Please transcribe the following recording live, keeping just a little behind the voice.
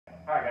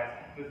Alright guys,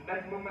 this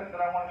next movement that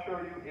I want to show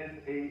you is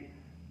a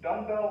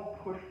dumbbell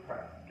push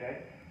press,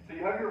 okay? So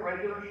you have your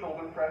regular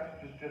shoulder press,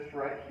 which is just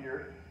right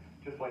here,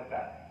 just like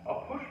that.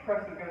 A push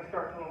press is going to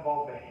start to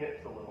involve the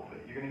hips a little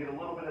bit. You're going to get a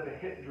little bit of a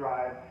hip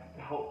drive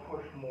to help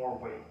push more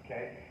weight,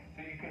 okay?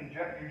 So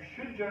you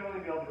should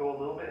generally be able to go a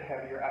little bit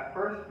heavier. At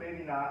first,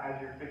 maybe not as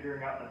you're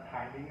figuring out the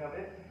timing of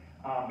it,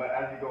 but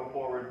as you go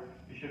forward,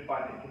 you should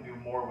find that you can do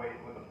more weight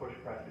with a push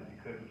press than you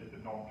could with just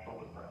a normal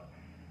shoulder press.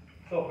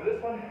 So for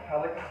this one, I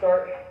like to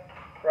start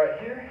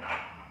right here,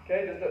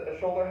 okay, just at the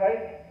shoulder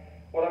height.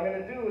 What I'm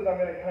going to do is I'm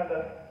going to kind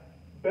of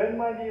bend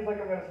my knees like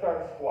I'm going to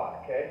start a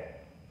squat, okay?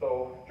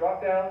 So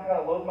drop down,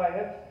 kind of load my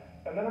hips,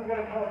 and then I'm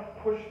going to kind of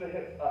push the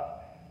hips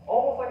up.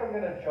 Almost like I'm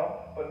going to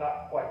jump, but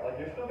not quite. Like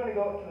you're still going to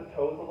go up to the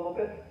toes a little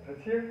bit, but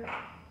it's here,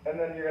 and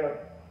then you're going to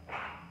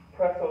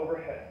press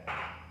overhead,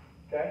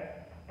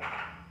 okay?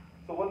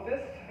 So what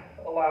this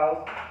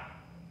allows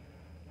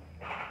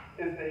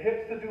is the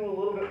hips to do a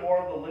little bit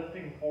more of the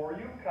lifting for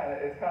you.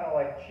 It's kind of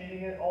like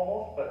cheating it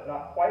almost, but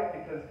not quite,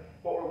 because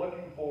what we're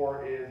looking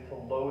for is to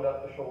load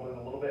up the shoulders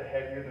a little bit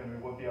heavier than we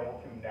would be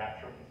able to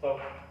naturally. So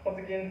once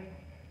again,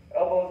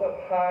 elbows up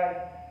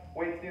high,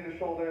 weights near the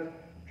shoulders,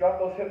 drop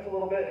those hips a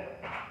little bit,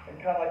 and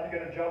kind of like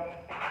you're going to jump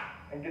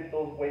and get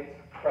those weights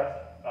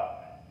pressed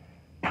up.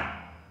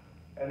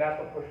 And that's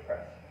a push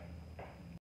press.